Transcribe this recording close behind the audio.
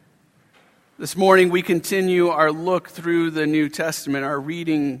This morning we continue our look through the New Testament, our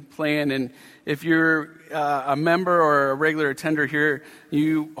reading plan, and if you're a member or a regular attender here,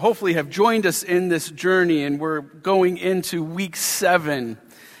 you hopefully have joined us in this journey, and we're going into week 7.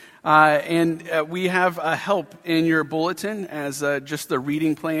 We have a help in your bulletin as just the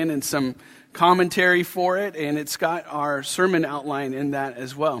reading plan and some commentary for it, and it's got our sermon outline in that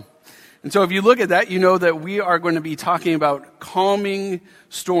as well. And so if you look at that, you know that we are going to be talking about calming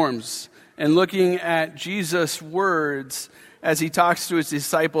storms and looking at Jesus' words as he talks to his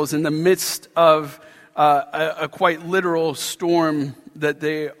disciples in the midst of a quite literal storm that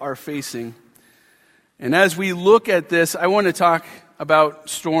they are facing. And as we look at this, I want to talk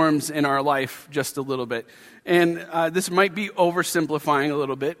about storms in our life just a little bit. And this might be oversimplifying a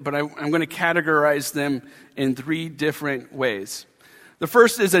little bit, but I'm going to categorize them in 3 different ways. The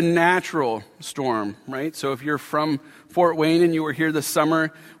first is a natural storm, right? So if you're from Fort Wayne and you were here this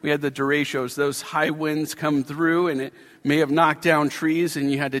summer, we had the derechos. Those high winds come through and it may have knocked down trees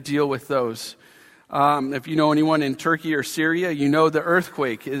and you had to deal with those. If you know anyone in Turkey or Syria, you know the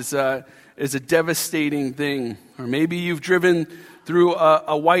earthquake is a devastating thing. Or maybe you've driven through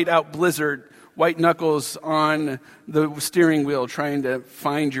a whiteout blizzard, white knuckles on the steering wheel trying to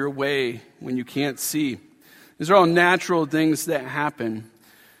find your way when you can't see. These are all natural things that happen.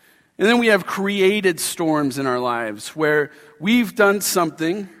 And then we have created storms in our lives where we've done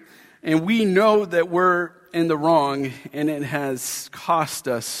something and we know that we're in the wrong and it has cost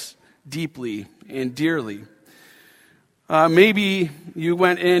us deeply and dearly. Maybe you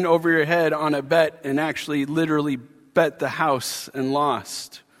went in over your head on a bet and actually literally bet the house and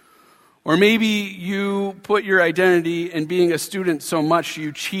lost. Or maybe you put your identity in being a student so much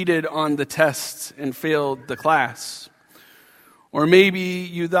you cheated on the tests and failed the class. Or maybe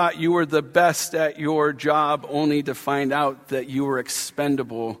you thought you were the best at your job only to find out that you were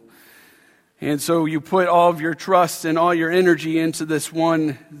expendable. And so you put all of your trust and all your energy into this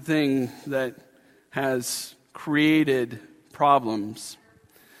one thing that has created problems.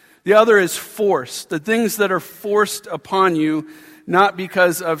 The other is forced. The things that are forced upon you, not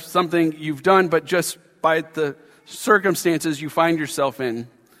because of something you've done, but just by the circumstances you find yourself in.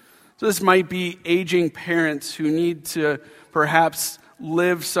 So this might be aging parents who need to perhaps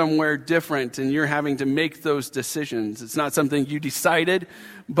live somewhere different, and you're having to make those decisions. It's not something you decided,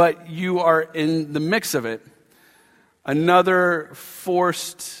 but you are in the mix of it. Another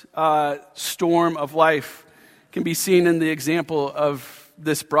forced storm of life can be seen in the example of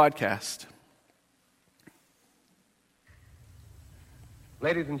this broadcast.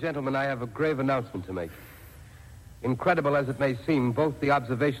 Ladies and gentlemen, I have a grave announcement to make. Incredible as it may seem, both the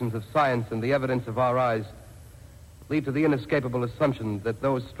observations of science and the evidence of our eyes lead to the inescapable assumption that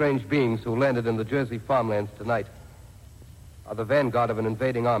those strange beings who landed in the Jersey farmlands tonight are the vanguard of an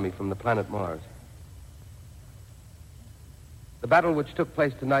invading army from the planet Mars. The battle which took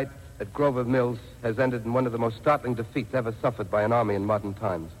place tonight at Grover Mills has ended in one of the most startling defeats ever suffered by an army in modern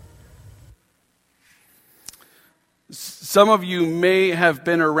times. Some of you may have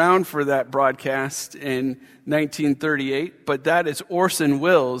been around for that broadcast in 1938, but that is Orson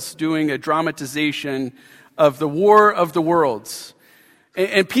Welles doing a dramatization of the War of the Worlds.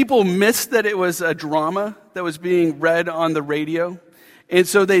 And people missed that it was a drama that was being read on the radio. And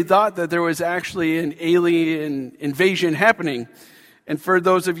so they thought that there was actually an alien invasion happening. And for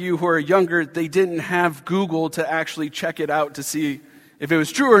those of you who are younger, they didn't have Google to actually check it out to see if it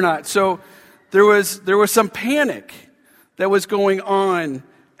was true or not. So there was some panic that was going on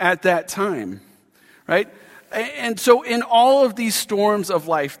at that time, right? And so in all of these storms of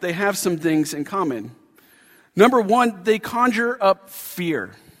life, they have some things in common. Number one, they conjure up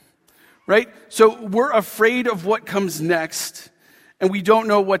fear, right? So we're afraid of what comes next, and we don't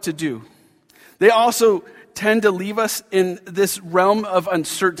know what to do. They also tend to leave us in this realm of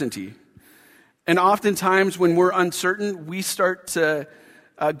uncertainty. And oftentimes when we're uncertain, we start to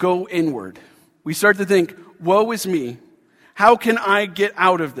go inward. We start to think, woe is me. How can I get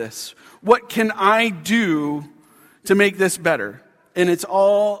out of this? What can I do to make this better? And it's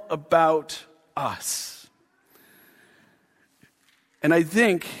all about us. And I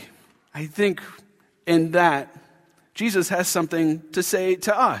think in that, Jesus has something to say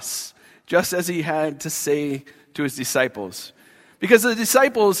to us, just as he had to say to his disciples. Because the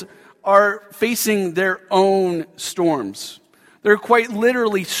disciples are facing their own storms. They're quite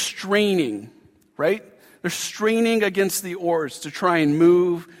literally straining, right? They're straining against the oars to try and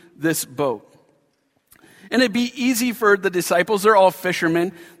move this boat. And it'd be easy for the disciples. They're all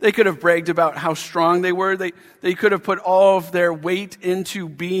fishermen. They could have bragged about how strong they were. They could have put all of their weight into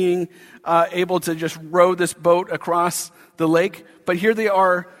being able to just row this boat across the lake. But here they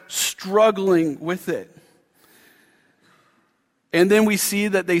are struggling with it. And then we see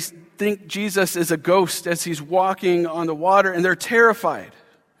that they think Jesus is a ghost as he's walking on the water, and they're terrified.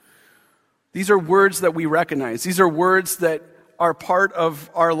 These are words that we recognize. These are words that are part of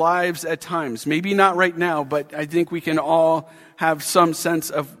our lives at times. Maybe not right now, but I think we can all have some sense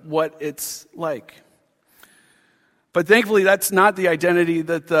of what it's like. But thankfully, that's not the identity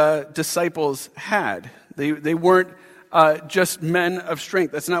that the disciples had. They weren't just men of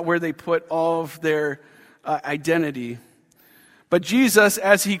strength. That's not where they put all of their identity. But Jesus,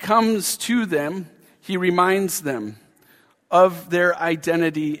 as he comes to them, he reminds them of their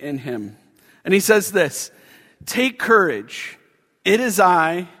identity in him. And he says this, "Take courage. It is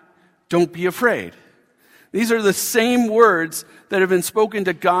I. Don't be afraid." These are the same words that have been spoken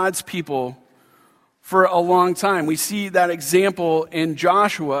to God's people for a long time. We see that example in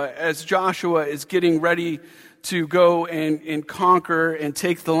Joshua as Joshua is getting ready to go and conquer and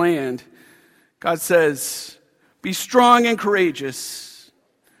take the land. God says, "Be strong and courageous.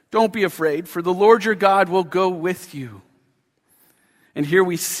 Don't be afraid, for the Lord your God will go with you." And here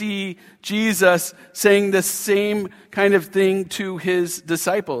we see Jesus saying the same kind of thing to his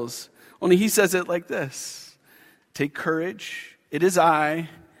disciples. Only he says it like this, "Take courage. It is I.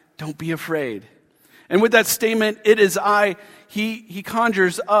 Don't be afraid." And with that statement, "It is I," he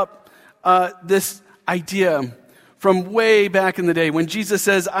conjures up this idea from way back in the day when Jesus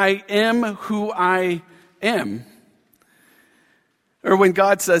says, "I am who I am." Or when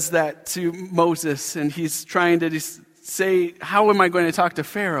God says that to Moses and he's trying to say, "How am I going to talk to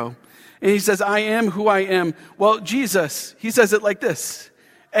Pharaoh?" And he says, "I am who I am." Well, Jesus, he says it like this,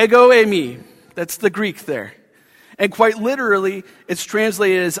 "Ego eimi." That's the Greek there. And quite literally, it's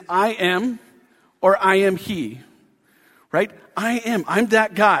translated as "I am" or "I am he." Right? I am. I'm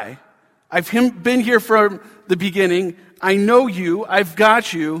that guy. I've been here from the beginning. I know you. I've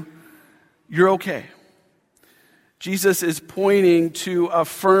got you. You're okay. Jesus is pointing to a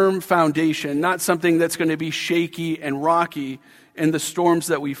firm foundation, not something that's going to be shaky and rocky in the storms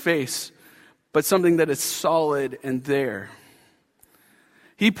that we face, but something that is solid and there.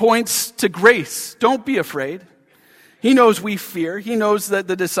 He points to grace. Don't be afraid. He knows we fear. He knows that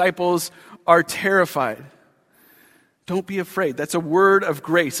the disciples are terrified. Don't be afraid. That's a word of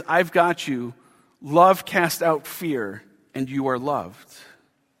grace. I've got you. Love casts out fear, and you are loved.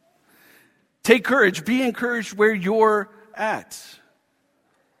 Take courage. Be encouraged where you're at.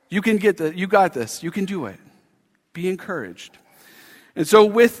 You can get this. You got this. You can do it. Be encouraged. And so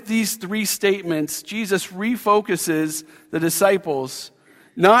with these three statements, Jesus refocuses the disciples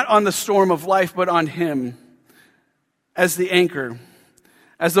not on the storm of life, but on him as the anchor,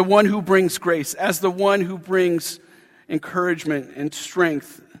 as the one who brings grace, as the one who brings encouragement and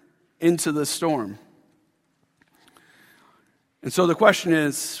strength into the storm. And so the question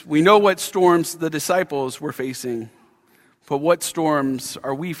is, we know what storms the disciples were facing, but what storms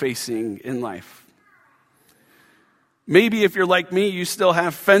are we facing in life? Maybe if you're like me, you still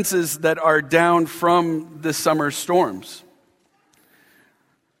have fences that are down from the summer storms.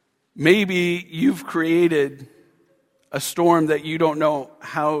 Maybe you've created a storm that you don't know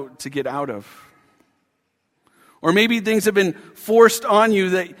how to get out of. Or maybe things have been forced on you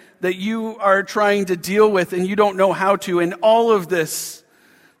that you are trying to deal with and you don't know how to. And all of this,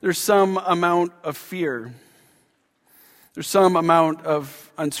 there's some amount of fear. There's some amount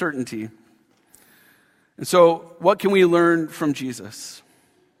of uncertainty. And so, what can we learn from Jesus?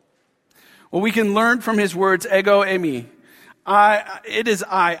 Well, we can learn from his words, "Ego eimi." It is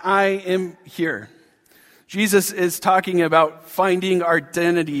I am here. Jesus is talking about finding our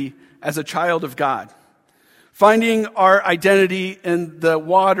identity as a child of God. Finding our identity in the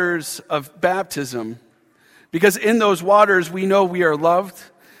waters of baptism. Because in those waters, we know we are loved,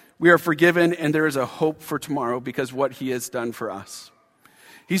 we are forgiven, and there is a hope for tomorrow because what he has done for us.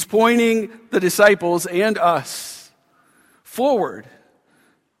 He's pointing the disciples and us forward.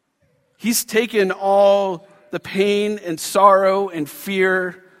 He's taken all the pain and sorrow and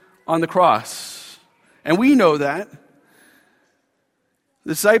fear on the cross. And we know that.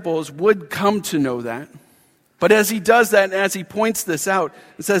 The disciples would come to know that. But as he does that and as he points this out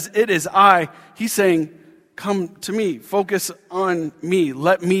and says, "It is I," he's saying, "Come to me. Focus on me.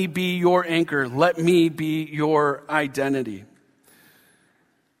 Let me be your anchor. Let me be your identity."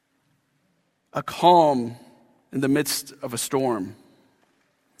 A calm in the midst of a storm.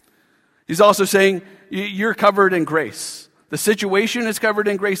 He's also saying, you're covered in grace. The situation is covered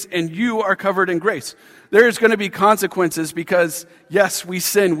in grace, and you are covered in grace. There's going to be consequences because, yes, we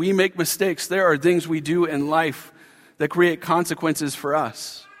sin, we make mistakes. There are things we do in life that create consequences for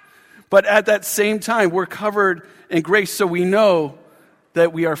us. But at that same time, we're covered in grace, so we know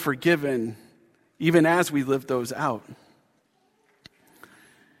that we are forgiven even as we live those out.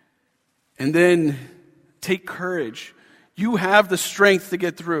 And then take courage. You have the strength to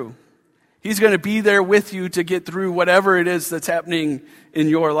get through. He's going to be there with you to get through whatever it is that's happening in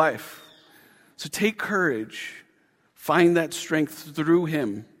your life. So take courage. Find that strength through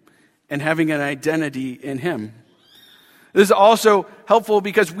him and having an identity in him. This is also helpful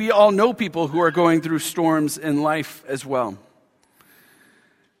because we all know people who are going through storms in life as well.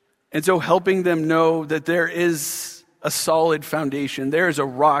 And so helping them know that there is a solid foundation, there is a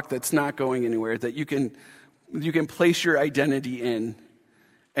rock that's not going anywhere, that you can place your identity in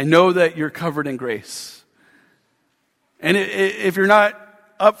and know that you're covered in grace. And if you're not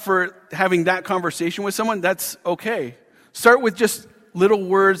up for having that conversation with someone, that's okay. Start with just little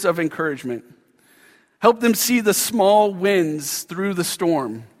words of encouragement. Help them see the small wins through the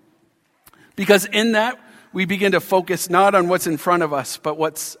storm. Because in that, we begin to focus not on what's in front of us, but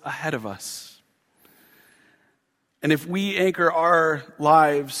what's ahead of us. And if we anchor our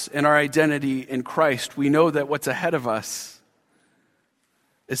lives and our identity in Christ, we know that what's ahead of us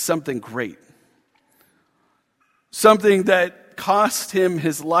is something great. Something that cost him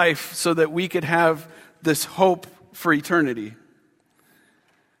his life so that we could have this hope for eternity.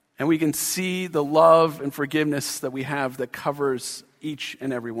 And we can see the love and forgiveness that we have that covers each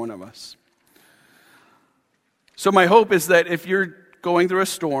and every one of us. So my hope is that if you're going through a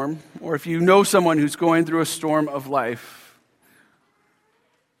storm, or if you know someone who's going through a storm of life,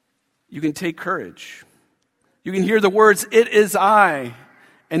 you can take courage. You can hear the words, "It is I,"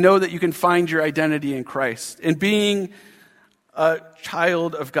 and know that you can find your identity in Christ. In being a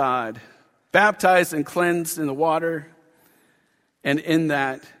child of God, baptized and cleansed in the water, and in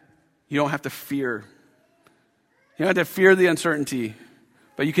that, you don't have to fear. You don't have to fear the uncertainty,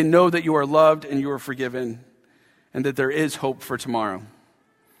 but you can know that you are loved and you are forgiven, and that there is hope for tomorrow.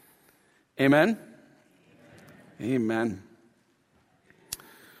 Amen? Amen.